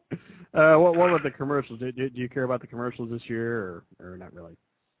 What about the commercials? Do you care about the commercials this year, or not really?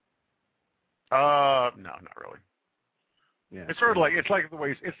 No, not really. Yeah, it's sort of like the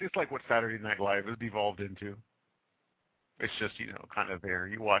way it's like what Saturday Night Live has devolved into. It's just kind of there.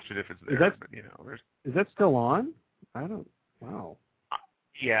 You watch it if it's there, but is that still on? I don't. Wow.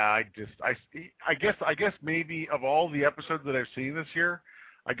 Yeah, I guess maybe of all the episodes that I've seen this year,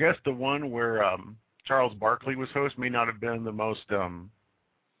 I guess the one where Charles Barkley was host may not have been the most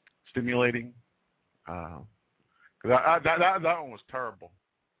stimulating. Cause that one was terrible.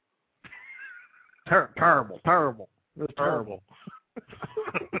 Terrible. It was terrible.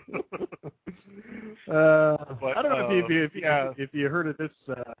 I don't know if you heard of this.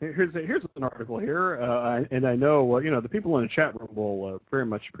 Here's an article here, and I know the people in the chat room will very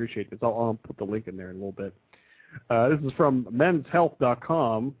much appreciate this. I'll put the link in there in a little bit. This is from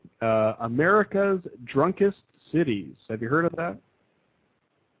menshealth.com. America's drunkest cities. Have you heard of that?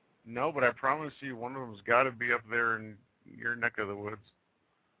 No, but I promise you, one of them's got to be up there in your neck of the woods.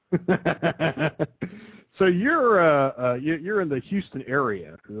 So you're in the Houston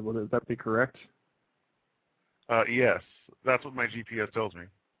area. Would that be correct? Yes, that's what my GPS tells me.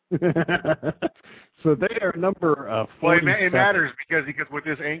 So they are number 47. Well, it matters because with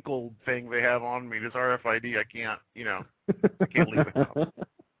this ankle thing they have on me, this RFID, I can't leave the house.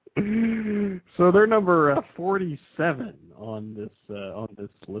 So they're number 47 on this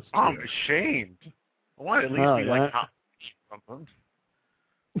list. Oh, I'm ashamed. I want to at least be like something.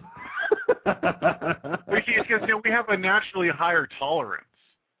 Because we have a naturally higher tolerance.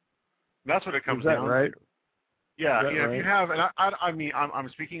 That's what it comes down right? to. Yeah, right? If you have, and I mean, I'm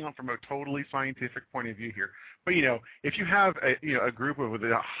speaking from a totally scientific point of view here. But if you have a group with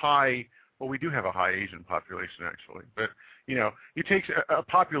a high, well, we do have a high Asian population actually, but it takes a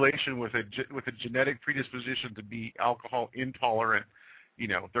population with a genetic predisposition to be alcohol intolerant.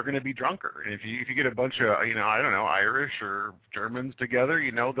 They're going to be drunker. And if you get a bunch of I don't know, Irish or Germans together,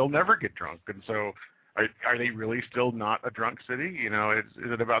 they'll never get drunk. And so are they really still not a drunk city?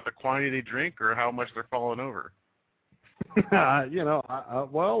 Is it about the quantity they drink or how much they're falling over?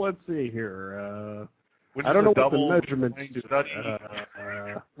 Well, let's see here. I don't know what the measurements study.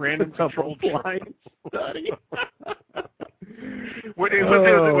 Random control blind study. What they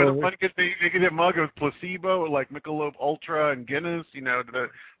get a mug of placebo, like Michelob Ultra and Guinness. They know the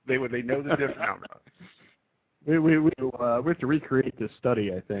difference. We have to recreate this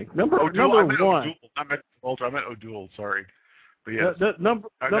study, I think. Number one. I meant Ultra. I meant O'Doul. Sorry. But yes. Number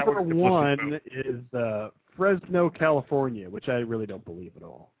one is Fresno, California, which I really don't believe at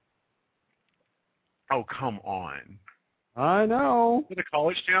all. Oh, come on. I know. Is it a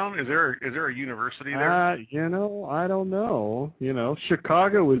college town? Is there a university there? I don't know.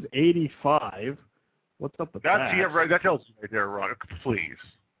 Chicago is 85. What's up with that? Yeah, right. That tells you right there, Ron. Please.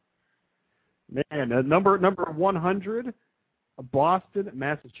 Man, number 100, Boston,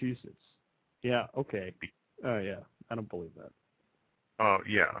 Massachusetts. Yeah, okay. Oh, yeah. I don't believe that. Oh,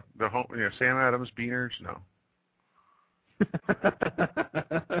 yeah. Sam Adams, Beaners? No.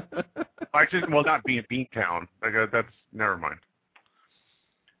 Not Beantown. That's, never mind.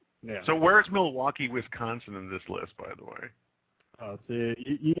 Yeah. So where's Milwaukee, Wisconsin in this list, by the way? See,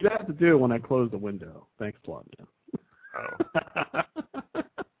 you'd have to do it when I close the window. Thanks a lot, man. Oh.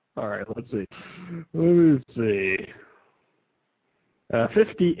 All right, let's see. Let me see.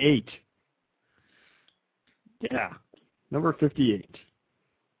 58. Yeah, number 58.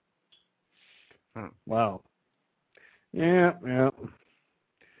 Wow. Yeah.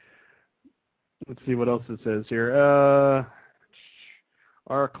 Let's see what else it says here.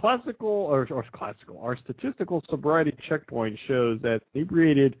 Our statistical sobriety checkpoint shows that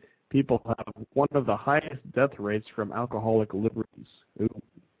inebriated people have one of the highest death rates from alcoholic liberties. Ooh,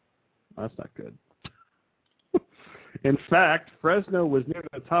 that's not good. In fact, Fresno was near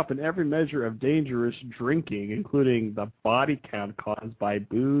the top in every measure of dangerous drinking, including the body count caused by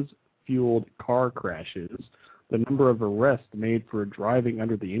booze-fueled car crashes, the number of arrests made for driving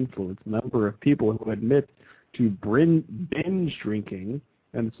under the influence, the number of people who admit to binge drinking,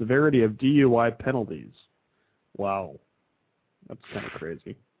 and the severity of DUI penalties. Wow, that's kind of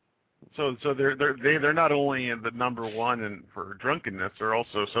crazy. So they're not only in the number one for drunkenness, they're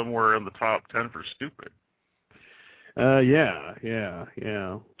also somewhere in the top 10 for stupid. Yeah.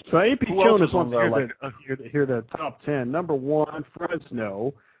 So AP Jonas wants to hear the top 10. Number 1,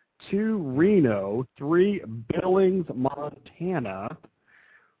 Fresno. 2, Reno. 3, Billings, Montana.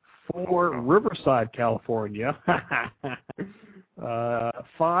 4, Riverside, California.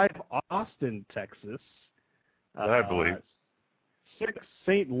 5, Austin, Texas. I believe. 6,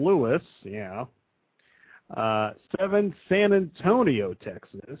 St. Louis. Yeah. 7, San Antonio,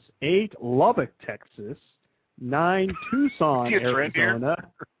 Texas. 8, Lubbock, Texas. 9, Tucson, Arizona.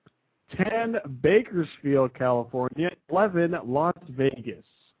 10, Bakersfield, California. 11, Las Vegas.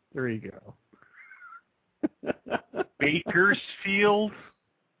 There you go. Bakersfield?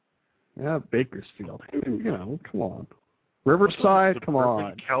 Yeah, Bakersfield. Come on. Riverside, come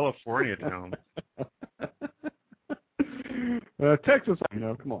on. California town. Texas,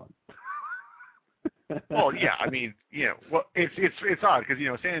 come on. Well, yeah, it's odd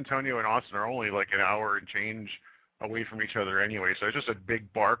because San Antonio and Austin are only like an hour and change away from each other anyway, so it's just a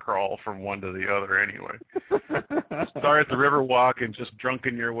big bar crawl from one to the other anyway. Start at the Riverwalk and just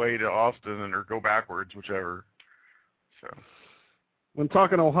drunken your way to Austin or go backwards, whichever. So. When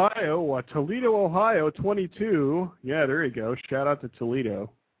talking Ohio, Toledo, Ohio, 22. Yeah, there you go. Shout out to Toledo.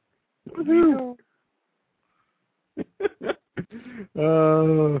 Woohoo!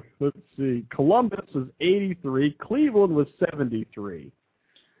 Let's see. Columbus was 83. Cleveland was 73.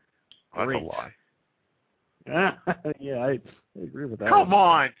 That's a lie. Yeah, I agree with that. Come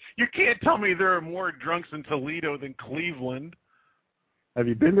on. You can't tell me there are more drunks in Toledo than Cleveland. Have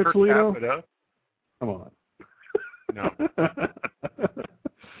you been to Toledo? Capita. Come on. No.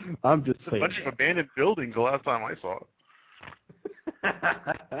 I'm just saying. A bunch of abandoned buildings the last time I saw it.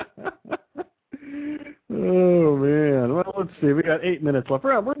 Oh, man. Well, let's see. We got 8 minutes left.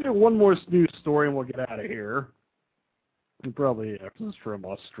 We're going to do one more news story and we'll get out of here. And probably, this is from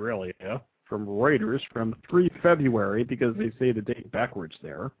Australia, from Reuters, from 3 February, because they say the date backwards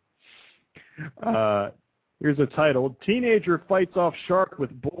there. Here's a title. Teenager fights off shark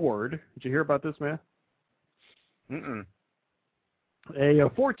with board. Did you hear about this, man? Mm-mm. A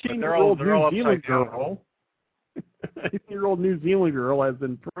 14-year-old New Zealand girl. A 18-year-old New Zealand girl has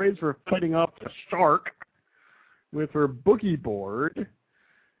been praised for fighting off a shark with her boogie board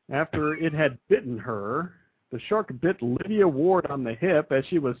after it had bitten her. The shark bit Lydia Ward on the hip as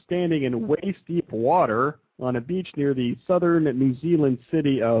she was standing in waist-deep water on a beach near the southern New Zealand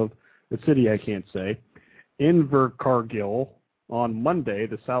city Invercargill on Monday,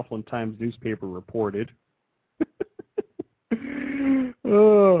 the Southland Times newspaper reported.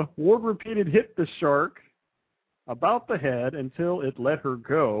 Ward repeated hit the shark about the head until it let her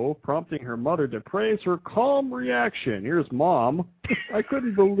go, prompting her mother to praise her calm reaction. Here's Mom. I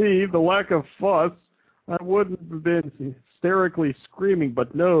couldn't believe the lack of fuss. I wouldn't have been hysterically screaming,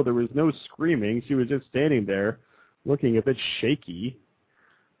 but no, there was no screaming. She was just standing there looking a bit shaky.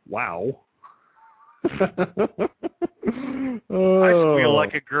 Wow. I squeal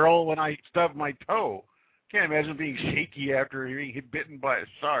like a girl when I stub my toe. Can't imagine being shaky after being bitten by a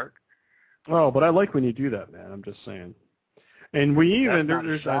shark. Oh, but I like when you do that, man. I'm just saying. And we even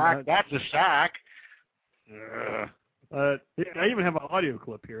that's a shack. I even have an audio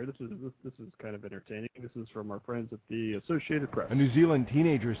clip here. This is kind of entertaining. This is from our friends at the Associated Press. A New Zealand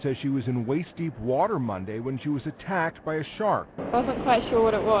teenager says she was in waist-deep water Monday when she was attacked by a shark. I wasn't quite sure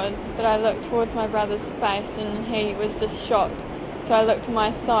what it was, but I looked towards my brother's face and he was just shocked. So I looked to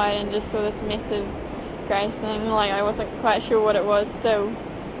my side and just saw this massive grey thing. Like, I wasn't quite sure what it was still.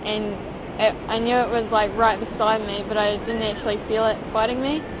 And I knew it was like right beside me, but I didn't actually feel it biting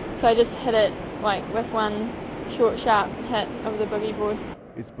me. So I just hit it like with one short, sharp hit of the boogie board.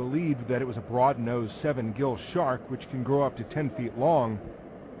 It's believed that it was a broad-nosed 7-gill shark, which can grow up to 10 feet long.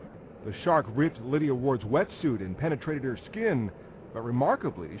 The shark ripped Lydia Ward's wetsuit and penetrated her skin, but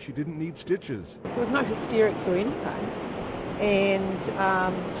remarkably, she didn't need stitches. There was no hysterics or anything, and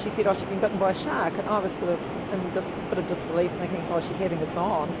she said, she'd been bitten by a shark, and I was sort of in a bit of disbelief, thinking, she's having it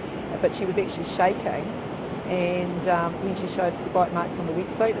on, but she was actually shaking. And when she showed the bite marks on the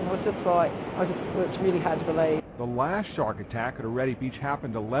wetsuit, and it was just like, it's really hard to believe. The last shark attack at Oretti Beach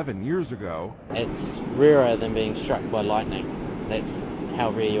happened 11 years ago. It's rarer than being struck by lightning. That's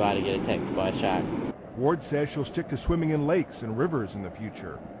how rare you are to get attacked by a shark. Ward says she'll stick to swimming in lakes and rivers in the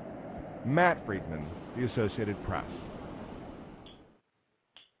future. Matt Friedman, The Associated Press.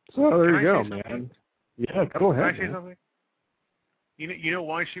 So there you go, man. Yeah, go ahead. Can I say something? You know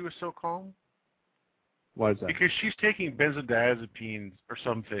why she was so calm? Why is that? Because she's taking benzodiazepines or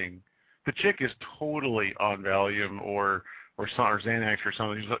something. The chick is totally on Valium or Xanax or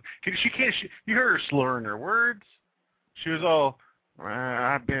something. She can't. You heard her slurring her words. She was all,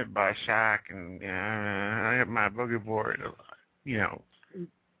 "I've been by a shark and I have my boogie board." You know.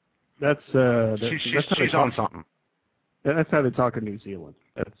 She's on something. That's how they talk in New Zealand.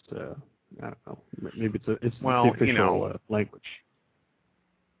 That's I don't know. Maybe it's the official language.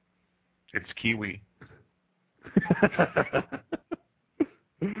 It's Kiwi.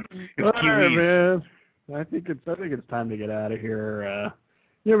 All right, man. I think it's time to get out of here.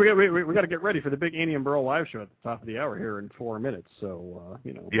 We got to get ready for the big Annie and Burl live show at the top of the hour here in 4 minutes. So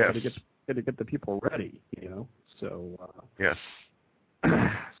yes. got to get the people ready. So yes.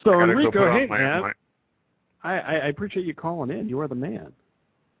 So Enrico, hey man, I appreciate you calling in. You are the man.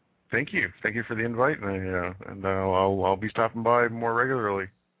 Thank you for the invite, and I'll be stopping by more regularly.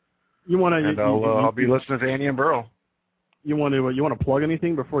 I'll be listening to Annie and Burl. You want to plug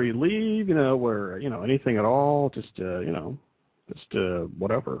anything before you leave? Anything at all? Just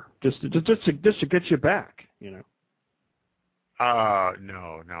whatever. Just to get you back. No.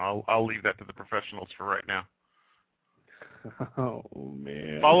 I'll leave that to the professionals for right now. Oh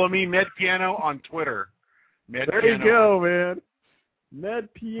man. Follow me, Med Piano, on Twitter. There you go, man.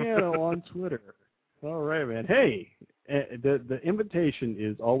 Med Piano on Twitter. All right, man. Hey, the invitation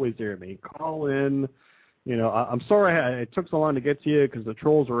is always there, man. Call in. I'm sorry it took so long to get to you because the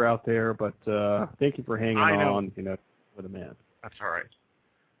trolls were out there, but thank you for hanging on, with a man. That's all right.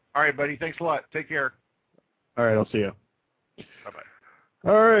 All right, buddy. Thanks a lot. Take care. All right, I'll see you. Bye-bye.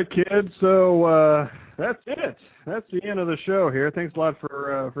 All right, kids. So that's it. That's the end of the show here. Thanks a lot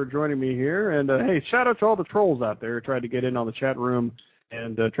for joining me here. And, hey, shout out to all the trolls out there who tried to get in on the chat room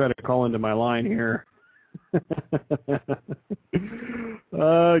and try to call into my line here.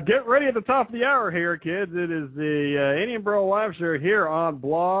 Get ready at the top of the hour here, kids. It is the Annie and Burl live show here on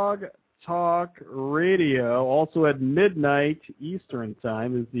Blog Talk Radio. Also at midnight Eastern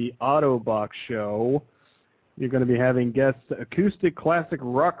time is the Autobox show. You're going to be having guests, acoustic classic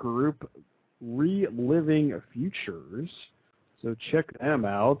rock group Reliving Futures. So check them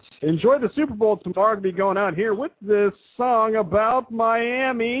out. Enjoy the Super Bowl tomorrow. I'll be going out here with this song about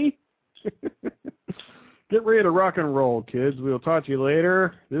Miami. Get ready to rock and roll, kids. We'll talk to you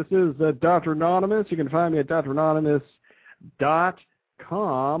later. This is Dr. Anonymous. You can find me at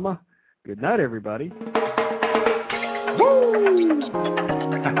dranonymous.com. Good night, everybody. Woo!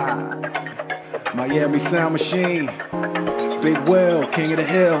 Miami Sound Machine. Big Will, King of the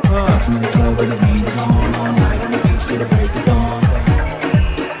Hill. It's over the rain on all night on the beach till the break of dawn.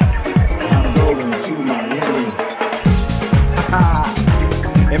 I'm rolling to Miami.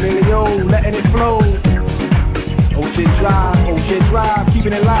 Emilio, letting it flow. Oh shit drive,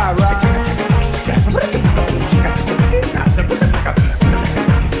 keeping it live, right?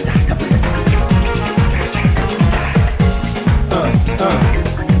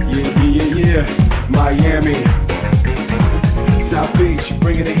 Yeah, Miami, South Beach,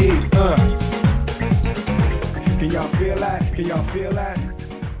 bringing the heat, Can y'all feel that?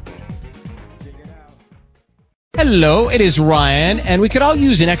 Hello, it is Ryan, and we could all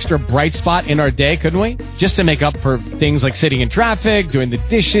use an extra bright spot in our day, couldn't we? Just to make up for things like sitting in traffic, doing the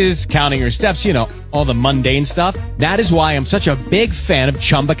dishes, counting your steps, all the mundane stuff. That is why I'm such a big fan of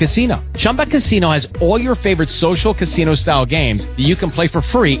Chumba Casino. Chumba Casino has all your favorite social casino-style games that you can play for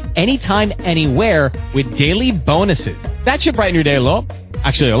free anytime, anywhere with daily bonuses. That should brighten your day a little.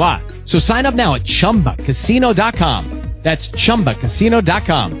 Actually, a lot. So sign up now at ChumbaCasino.com. That's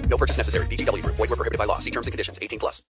ChumbaCasino.com. No purchase necessary. VGW Group. Void where prohibited by law. See terms and conditions. 18+.